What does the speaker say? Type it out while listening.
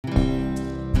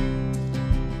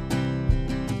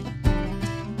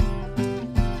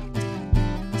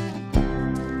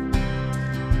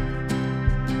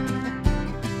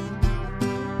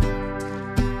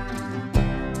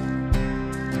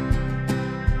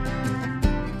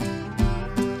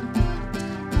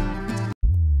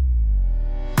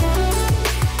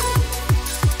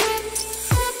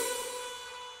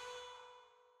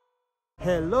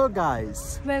Hello guys.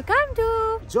 Welcome to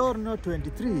Giorno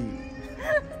 23.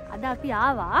 අද අපි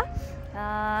ආවා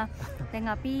දැන්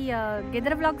අපි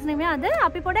ගෙදර vlogs නෙමෙයි අද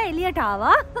අපි පොඩ එළියට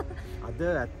ආවා. අද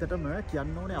ඇත්තටම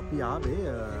කියන්න ඕනේ අපි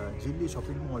ආවේ Gigli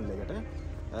shopping mall එකට.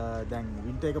 දැන්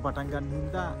වින්ටර් එක පටන් ගන්න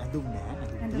හින්දා ඇඳුම් නැහැ.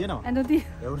 ඇඳුම් තියෙනවා. ඇඳුම්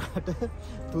තියෙනවා. ඒ වුණාට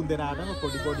තුන් දෙනාටම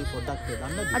පොඩි පොඩක්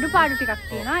ගන්න අඩුපාඩු ටිකක්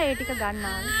තියෙනවා. ඒ ටික ගන්න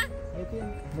ආවේ. ඉතින්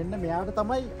මෙන්න මෙයාට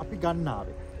තමයි අපි ගන්න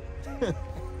ආවේ.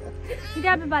 ඉතින්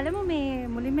අපි බලමු මේ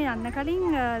මුලින්ම යන්න කලින්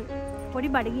පොඩි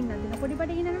බඩගින්නක් දෙන. පොඩි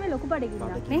බඩගින්න නෙමෙයි ලොකු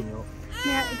බඩගින්නක් නේ.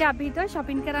 මේ ඉතින් අපි හිතුවා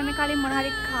shopping කරන්න කලින් මොන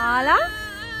හරි කාලා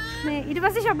මේ ඊට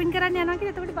පස්සේ shopping කරන්න යනවා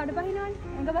කියලා. එතකොට බඩ බහිනවනේ.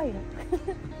 ඇඟ බහිනවා.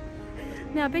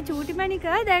 මේ අපේ චූටි මණික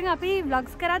දැන් අපි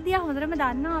vlogs කරද්දී හොඳටම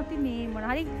දන්නවා අපි මේ මොන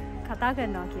හරි කතා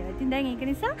කරනවා කියලා. ඉතින් දැන් ඒක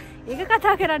නිසා ඒක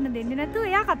කතා කරන්න දෙන්නේ නැතුව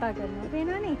එයා කතා කරනවා.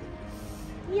 පේනවනේ.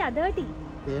 ඊ අදටි.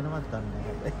 පේනවත්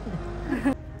නැහැ.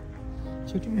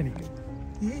 චූටි මණික.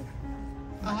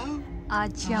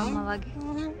 ආච්චි අම්මා වගේ.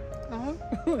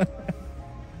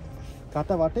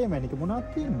 කට වටේ මණික මොනවද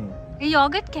තියෙන්නේ? ඒ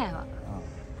යෝගට් කෑවා.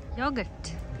 යෝගට්.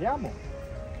 යමු.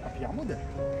 අපි යමුද?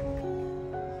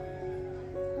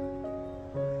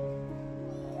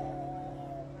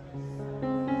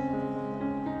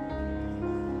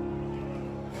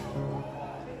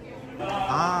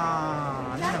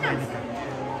 අන්න මණික.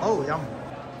 ඔව් යමු.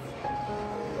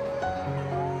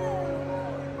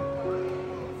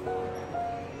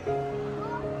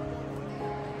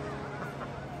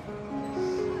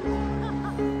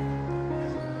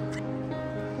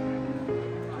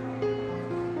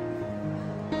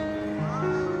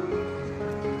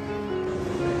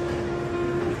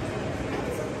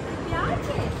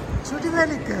 Cuti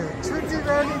balik.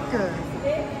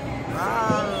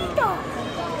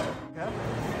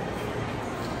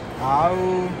 Wow.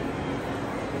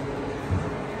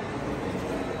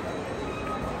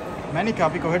 මැනික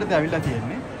අපි කොහෙටද ඇවිල්ලා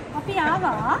තියෙන්නේ? අපි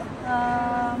ආවා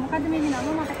මොකද්ද මේ නම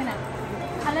මතක නැහැ.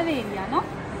 කලවේලියා නෝ.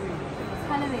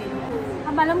 කලවේලියා.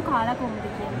 අපි බලමු කාලා කොහොමද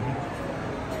කියන්නේ.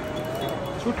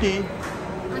 චුටි.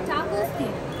 චාකෝස්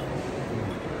තියෙනවා.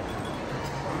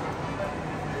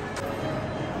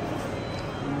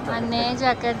 අනේ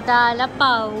ජැකට් දාලා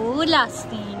පවුලස්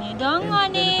තියෙන්නේ. ඩොන්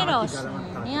අනේ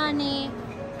රොස්නේ අනේ.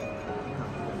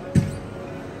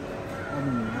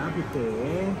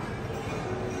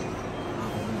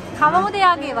 කවමුද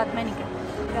යාගේවත් මැනික?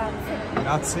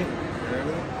 ග්‍රාත්සේ.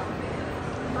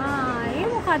 ඒ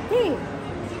මොකද්ද?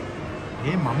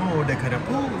 ඒ මම ඕඩර්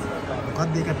කරපු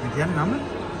මොකක්ද ඒකට කියන්න නම?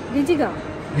 රිජිගා.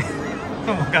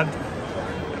 මොකක්ද?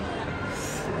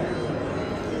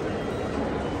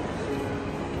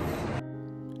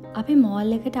 අපි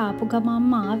මෝල් එකට ආපු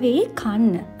ගමන්ම ආවේ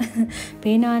කන්න.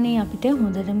 පේනානේ අපිට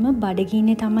හොඳටම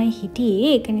බඩගින්නේ තමයි හිටියේ.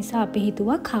 ඒක නිසා අපි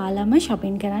හිතුවා කාලම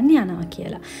shopping කරන්න යනවා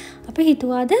කියලා. අපි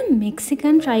හිතුවාද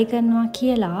මෙක්සිකන් try කරනවා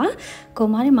කියලා.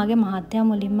 කොහොම හරි මගේ මහත්තයා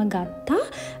මුලින්ම ගත්තා.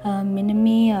 මෙන්න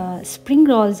මේ spring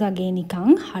rolls වගේ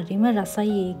නිකන් හරිම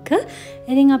රසයි ඒක.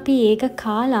 ඉතින් අපි ඒක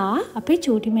කාලා අපේ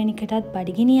චූටි මැනිකටත්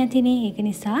බඩගිනි ඇතිනේ. ඒක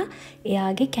නිසා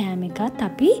එයාගේ කෑම එකත්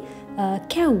අපි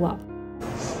කැව්වා.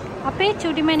 අපේ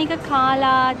චුටි මැනික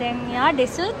කාලා දැන් යා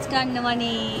ඩෙසර්ට්ස්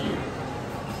ගන්නවනේ.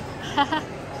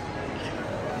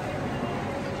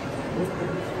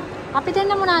 අපි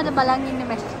දෙන්න මොනවද බලන් ඉන්නේ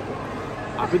මැස්?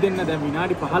 අපි දෙන්න දැන්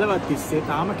විනාඩි 15ක් තිස්සේ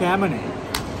තාම කෑම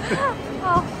නැහැ.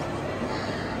 ඔව්.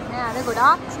 නෑ අර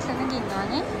ගොඩාක් සෙනග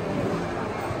ඉන්නවානේ.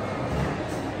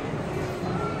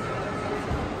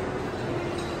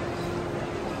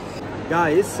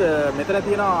 guys මෙතන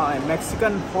තියෙනවා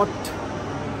Mexican hot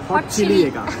chili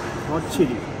එක. hot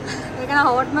chili. ඒක නා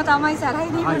හොට්ම තමයි සරයි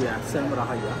නේ. අයියා සෙම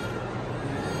රහයියා.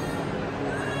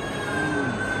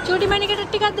 චූටි මැනිකට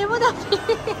ටිකක් දෙමුද අපි?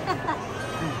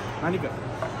 මැනික.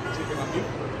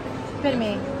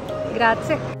 පෙර්මේ.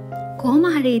 ග්‍රාත්සේ. කොහොම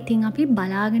හරි ඉතින් අපි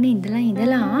බලාගෙන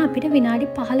ඉඳලා අපිට විනාඩි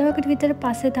 15කට විතර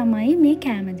පස්සේ තමයි මේ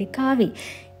කෑම දෙක ආවේ.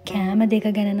 කෑම දෙක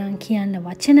ගැන නම් කියන්න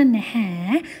වචන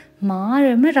නැහැ.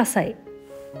 මාරම රසයි.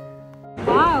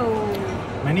 wow.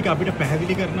 මැනික අපිට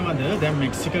පැහැදිලි කරනවද දැන්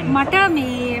මෙක්සිකන් මට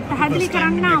මේ පැහැදිලි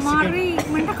කරන්න අමාරුයි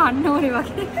මන්ට කන්න ඕනේ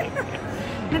වගේ.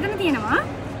 මෙතන තියෙනවා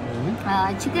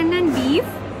chicken and beef.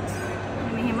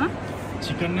 මෙහෙම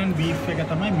chicken and beef එක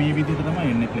තමයි මේ විදිහට තමයි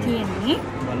එන්නේ ප්ලේට්. තියෙන්නේ.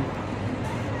 බලමු.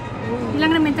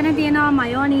 ඊළඟට මෙතන තියෙනවා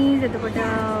මයෝනීස් එතකොට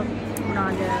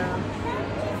මොනවාද?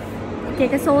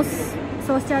 ඒක සෝස්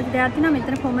චාර්ජ් දෙයක් තියෙනවා.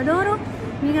 මෙතන පොමඩෝරෝ.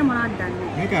 මේක මොනවද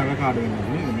දන්නේ? මේක අවකාඩෝ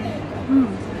වෙන්නේ නේද?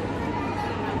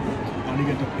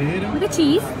 අනිකට පේර. මේක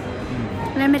චීස්.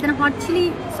 දැන් මෙතන hot chili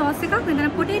sauce එකක්. මෙතන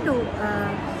potato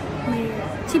මේ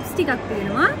chips ටිකක්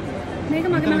තියෙනවා. මේක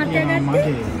මගේ මහත්තයා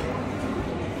ගත්තේ.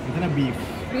 මෙතන beef.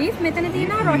 beef මෙතන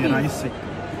තියෙනවා roti. rice එක.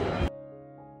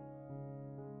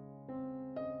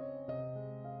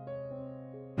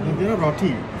 තියෙන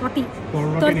රොටි. රොටි. පොල්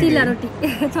රොටි තොර්තිල්ලා නෙමෙයි.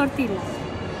 රොටි. තොර්තිල්ලා.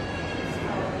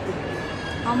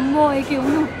 අම්මෝ ඒකේ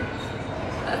උණු.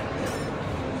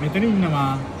 මෙතන ඉන්නවා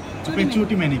අපේ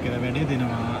චූටි මැනික වැඩේ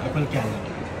දෙනවා ඇපල් කෑල්ල.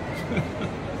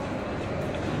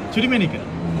 චූටි මැනික.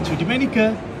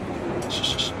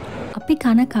 අපි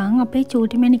කනකං අපේ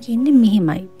චූටි මැනික ඉන්නේ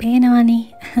මෙහෙමයි. පේනවනේ.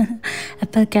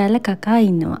 ඇපල් කෑල්ල කකා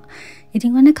ඉන්නවා.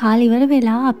 ඉතින් ඔන්න කාලේ ඉවර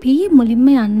වෙලා අපි මුලින්ම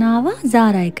යන්න ආවා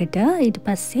Zara එකට. ඊට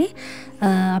පස්සේ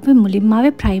අපි මුලින්ම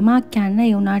ආවේ Primark යන්න. ඒ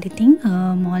වුණාට ඉතින්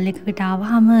මෝල් එකකට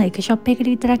ආවහම එක ෂොප් එකකට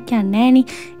විතරක් යන්නේ නෑනේ.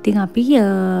 ඉතින් අපි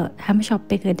හැම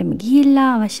ෂොප් එකකටම ගිහිල්ලා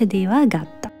අවශ්‍ය දේවල්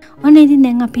ගත්තා. ඔන්න ඉතින්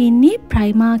දැන් අපි ඉන්නේ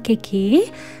Primark එකේ.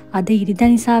 අද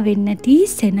ඉරිදා නිසා වෙන්නේ නැති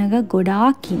සෙනග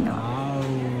ගොඩාක් ඉන්නවා.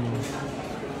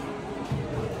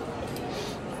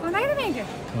 හොඳයිද මේක?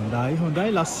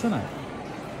 හොඳයි ලස්සනයි.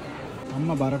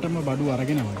 අම්මා බරටම බඩු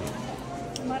අරගෙන වගේ.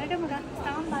 බරටම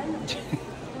තාම බලන්න.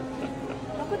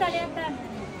 ලොකු දඩයක් දාන්න.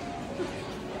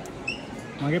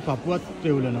 මගේ පපුවත්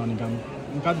පෙවුලනවා නිකන්.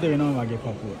 මොකද්ද වෙනවා වගේ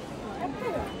පපුව.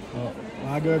 ඔව්.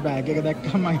 වාගේ බෑග් එක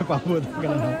දැක්කම මගේ පපුව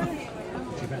දඟලනවා.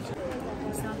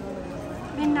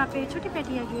 මෙන්න අපේ චුටි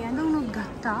පැටියගේ ඇඳුමුත්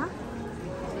ගත්තා.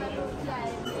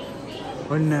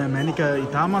 ඔන්න මැනික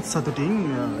ඉතාමත් සතුටින්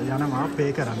යනවා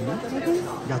පේ කරන්න.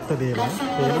 ගත්ත දේවල්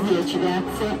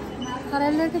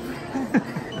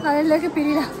කරල්ලක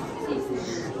පිරිලා.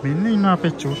 මෙන්න ඉන්න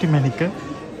අපේ චූටි මැනික.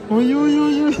 ඔයි.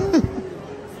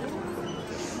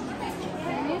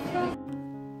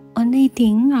 ඔන්න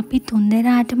ඉතින් අපි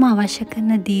තුන්දෙනාටම අවශ්‍ය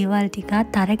කරන දේවල්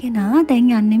ටිකත් අරගෙන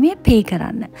දැන් යන්නේ මේ පේ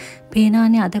කරන්න.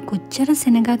 පේනවානේ අද කොච්චර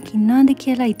සෙනගක් ඉන්නවද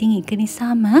කියලා. ඉතින් ඒක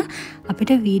නිසාම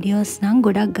අපිට වීඩියෝස් නම්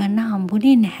ගොඩක් ගන්න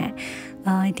හම්බුනේ නැහැ.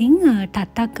 ඉතින්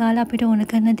ටට්ටක් ගාලා අපිට ඕන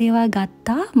කරන දේවල්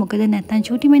ගත්තා. මොකද නැත්තම්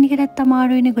චූටි මැනිකටත්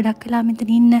අමාරු වෙන්නේ. ගොඩක් වෙලා මෙතන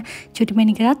ඉන්න චූටි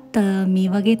මැනිකටත් මේ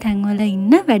වගේ තැන්වල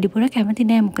ඉන්න වැඩිපුර කැමති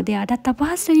නෑ. මොකද එයාටත්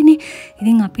අපහසුයිනේ.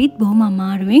 ඉතින් අපිත් බොහොම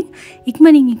අමාරුවෙන්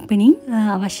ඉක්මනින්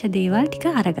අවශ්‍ය දේවල් ටික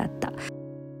අරගත්තා.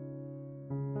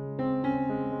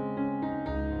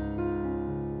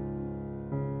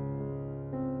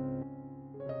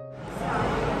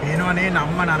 පේනවනේ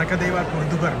නම්ම නරක දේවල්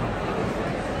පුරුදු කරනවා.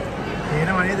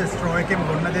 පේනවා නේද ස්ට්‍රෝ එකෙන්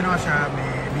බොන්න දෙනවා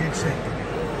මේ මිල්ක් ෂේක් එක.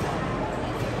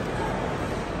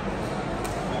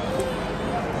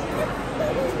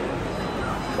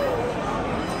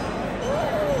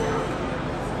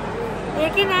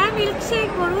 ඒකේ නෑ මිල්ක් ෂේක්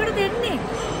බොරුවට දෙන්නේ.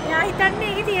 එයා හිතන්නේ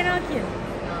ඒකේ තියනවා කියලා.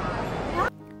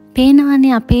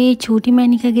 පේනවානේ අපේ චූටි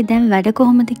මැනිකගේ දැන් වැඩ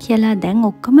කොහොමද කියලා. දැන්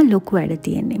ඔක්කොම ලොකු වැඩ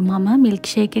තියෙන්නේ. මම මිල්ක්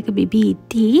ෂේක් එක බිබී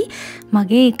ඉති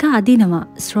මගේ එක අදිනවා.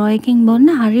 ස්ට්‍රෝ එකකින් බොන්න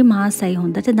හරි මාසයි.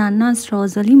 හොඳට දන්නවා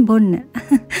ස්ට්‍රෝස් වලින් බොන්න.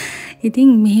 ඉතින්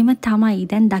මෙහෙම තමයි.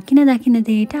 දැන් දකින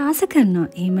දෙයට ආස කරනවා.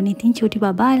 එහෙමනේ ඉතින් චූටි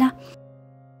බබාලා.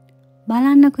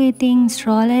 බලන්නකෝ ඉතින්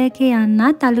ස්ට්‍රෝල එකේ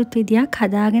යන්නත් අලුත් විදියක්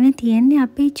හදාගෙන තියෙන්නේ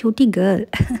අපේ චූටි ගර්ල්.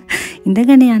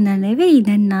 ඉඳගෙන යන්න නෙවෙයි.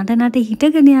 දැන් නට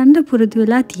හිටගෙන යන්න පුරුදු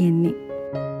වෙලා තියෙන්නේ.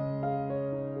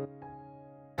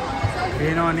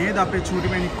 පේනවා නේද අපේ චූටි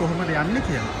මැනික් කොහොමද යන්නේ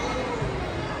කියලා.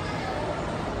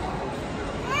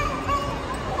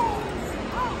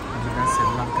 මම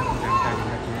සෙල්ලම් කරන දැන්ට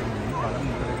ඇවිල්ලා කියන්නේ බලමු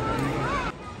මොකද කරන්නේ.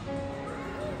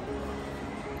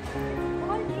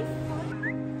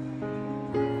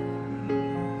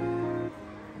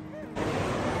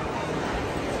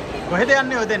 කොහෙද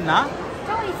යන්නේ ඔය දෙන්නා?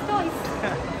 Toys.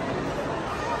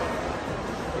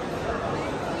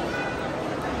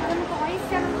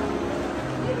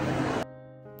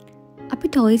 අපි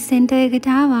ටොයිස් සෙන්ටර් එකට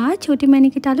ආවා චූටි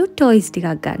මැනිකට අලුත් ටොයිස් ටිකක්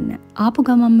ගන්න. ආපු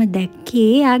ගමන්ම දැක්කේ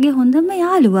එයාගේ හොඳම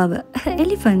යාළුවව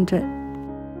එලිෆන්ට්.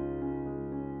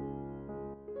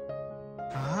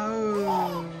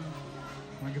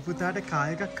 මගේ පුතාට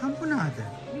කාය එකක් හම්බුණාද?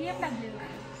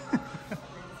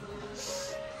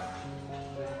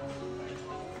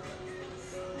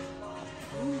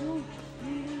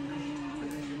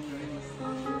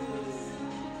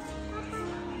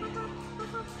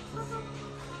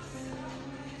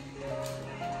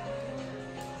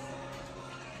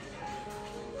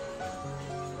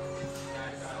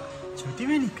 චූටි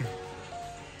මැනික.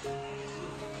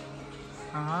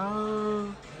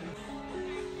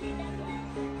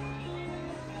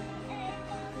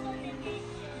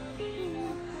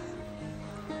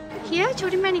 Here,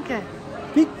 චූටි මැනික.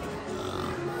 Pick.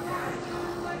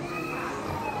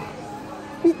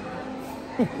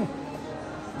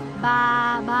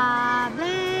 Baba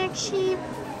black sheep.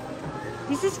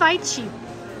 This is white sheep.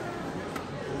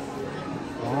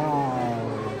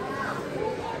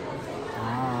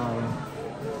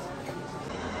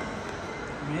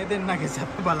 මේ දෙන්නගේ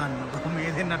සැප බලන්න.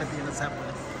 මේ දෙන්නට තියෙන සැප.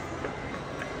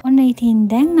 ඔන්න ඉතින්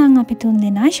දැන් නම් අපි තුන්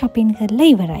දෙනා shopping කරලා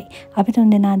ඉවරයි. අපි තුන්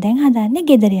දෙනා දැන් හදන්නේ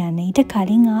ගෙදර යන්න. ඊට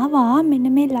කලින් ආවා මෙන්න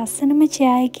මේ ලස්සනම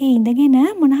chair එකේ ඉඳගෙන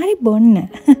මොන හරි බොන්න.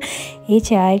 ඒ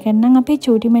chair එක නම් අපේ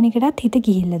චූටි මණිකටත් හිත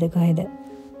ගිහිල්ලාද කොහෙද?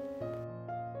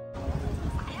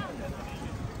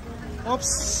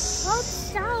 Oops. Oops,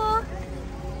 ciao.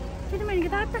 චූටි මණික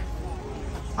තාත්තා.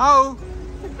 Ciao.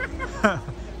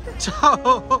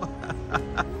 Ciao.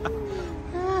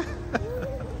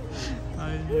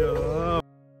 අයියෝ.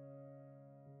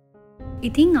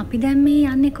 ඉතින් අපි දැන් මේ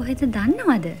යන්නේ කොහෙද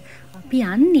දන්නවද? අපි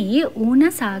යන්නේ ඌන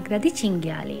සාග්‍රදි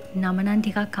චිංග්‍යාලේ. නම නම්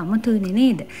ටිකක් අමුතුයිනේ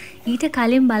නේද? ඊට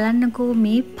කලින් බලන්නකෝ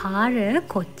මේ පාර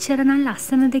කොච්චරනම්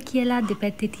ලස්සනද කියලා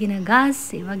දෙපැත්තේ තියෙන ගස්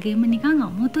ඒ වගේම නිකන්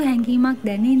අමුතු හැඟීමක්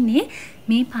දැනෙන්නේ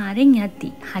මේ පාරෙන්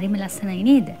යද්දි. හරිම ලස්සනයි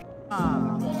නේද?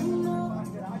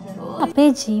 අපේ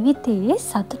ජීවිතයේ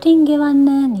සතුටින් ගෙවන්න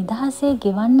නිදහසේ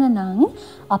ගෙවන්න නම්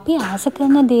අපි ආස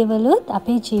කරන දේවලුත්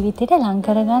අපේ ජීවිතේට ලං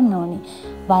කරගන්න ඕනේ.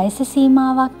 වයස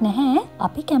සීමාවක් නැහැ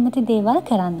අපි කැමති දේවල්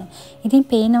කරන්න. ඉතින්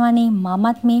පේනවනේ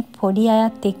මමත් මේ පොඩි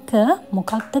අයත් එක්ක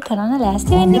මොකක්ද කරන්න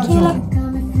ලෑස්ති වෙන්නේ කියලා.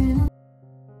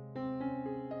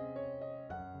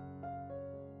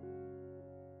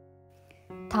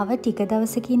 තව ටික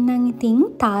දවසකින් නම් ඉතින්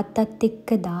තාත්තත් එක්ක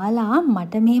දාලා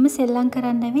මට මෙහෙම සෙල්ලම්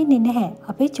කරන්න වෙන්නේ නැහැ.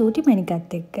 අපේ චූටි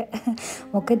මණිකත් එක්ක.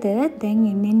 මොකද දැන්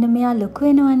එන්න මෙයා ලොකු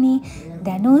වෙනවනේ.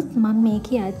 දැනුත් මම මේක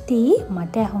යද්දී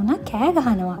මට ඇහුණා කෑ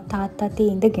ගහනවා තාත්තත්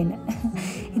ඉඳගෙන.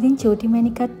 ඉතින් චූටි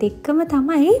මණිකත් එක්කම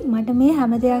තමයි මට මේ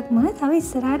හැම දෙයක්ම තව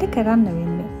ඉස්සරහට කරන්න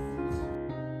වෙන්නේ.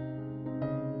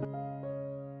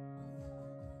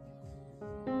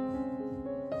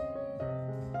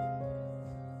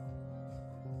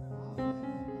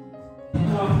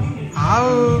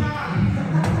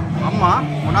 අම්මා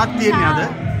මොනවද තියන්නේ අද?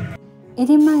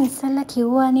 ඉතින් මම ඉස්සෙල්ලා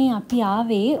කිව්වානේ අපි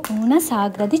ආවේ ඌන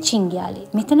සාග්‍රදි චිංග්‍යාලේ.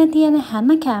 මෙතන තියෙන හැම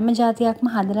කෑම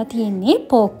జాතියක්ම හදලා තියෙන්නේ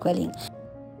පෝක් වලින්.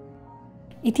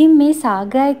 ඉතින් මේ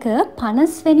සාග්‍රයක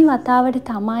 50 වෙනි වතාවට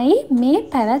තමයි මේ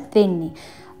පැවැත්වෙන්නේ.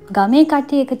 ගමේ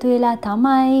කට්ටිය එකතු වෙලා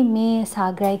තමයි මේ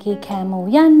සාග්‍රයකේ කෑම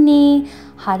උයන්නේ.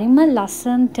 හරිම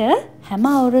ලස්සනට හැම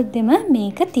අවුරුද්දෙම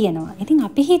මේක තියෙනවා. ඉතින්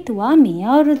අපි හිතුවා මේ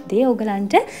අවුරුද්දේ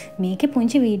ඔයගලන්ට මේකේ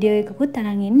පුංචි වීඩියෝ එකකුත්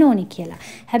අරන් එන්න ඕනි කියලා.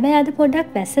 හැබැයි අද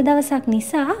පොඩ්ඩක් වැස්ස දවසක්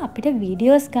නිසා අපිට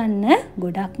වීඩියෝස් ගන්න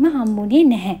ගොඩක්ම හම්බුනේ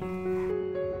නැහැ.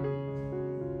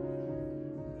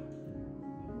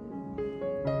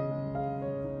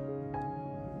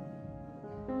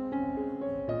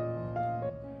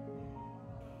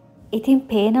 ඉතින්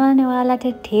පේනවනේ ඔයාලට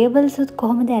ටේබල්ස් උත්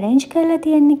කොහොමද arrange කරලා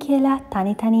තියෙන්නේ කියලා.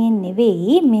 තනි තනියෙන්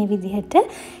නෙවෙයි මේ විදිහට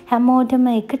හැමෝටම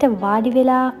එකට වාඩි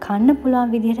වෙලා කන්න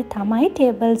පුළුවන් විදිහට තමයි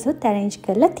ටේබල්ස් උත් arrange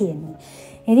කරලා තියෙන්නේ.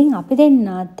 ඉතින් අපි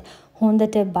දෙන්නත්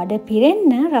හොඳට බඩ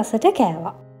පිරෙන්න රසට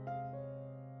කෑවා.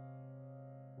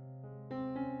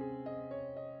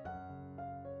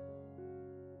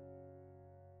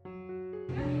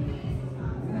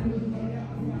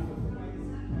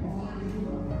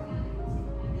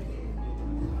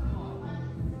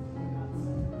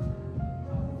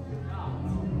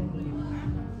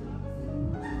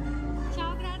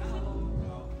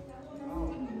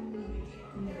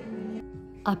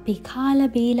 අපි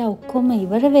කාලා බීලා ඔක්කොම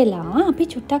ඉවර වෙලා අපි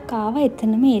චුට්ටක් ආවා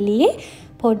එතනම එළියේ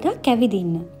පොඩ්ඩක්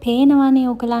ඇවිදින්න. පේනවනේ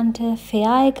ඔයගලන්ට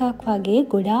ෆෙයා එකක් වගේ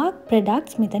ගොඩාක්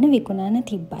ප්‍රොඩක්ට්ස් මෙතන විකුණන්න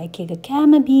තිබ්බා. එක එක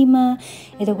කෑම බීම,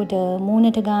 එතකොට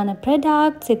මූණට ගාන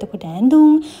ප්‍රොඩක්ට්ස්, එතකොට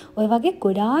ඇඳුම්, ඔය වගේ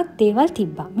ගොඩාක් දේවල්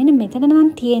තිබ්බා. මෙන්න මෙතන නම්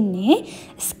තියෙන්නේ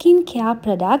ස්කින් කෙයාර්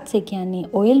ප්‍රොඩක්ට්ස්, ඒ කියන්නේ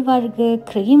ඔයිල් වර්ග,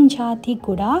 ක්‍රීම් ಜಾති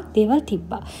ගොඩාක් දේවල්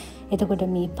තිබ්බා. එතකොට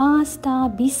මේ පාස්තා,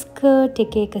 බිස්කට්,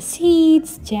 එක එක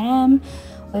සීඩ්ස්, ජෑම්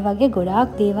ඔය වගේ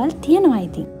ගොඩාක් දේවල් තියෙනවා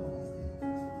ඉතින්.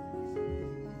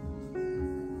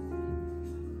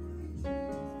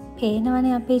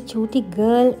 පේනවනේ අපේ චූටි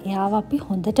ගර්ල් එයාව අපි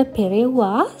හොඳට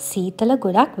පෙරෙව්වා සීතල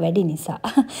ගොඩක් වැඩි නිසා.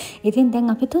 ඉතින් දැන්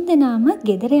අපි තුන් දෙනාම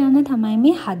ගෙදර යන්න තමයි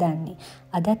මේ හදන්නේ.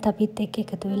 අදත් අපිත් එක්ක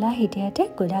එකතු වෙලා හිටියට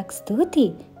ගොඩක්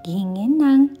ස්තුතියි. ගිහින්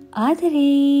එන්නම්.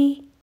 ආදරේ.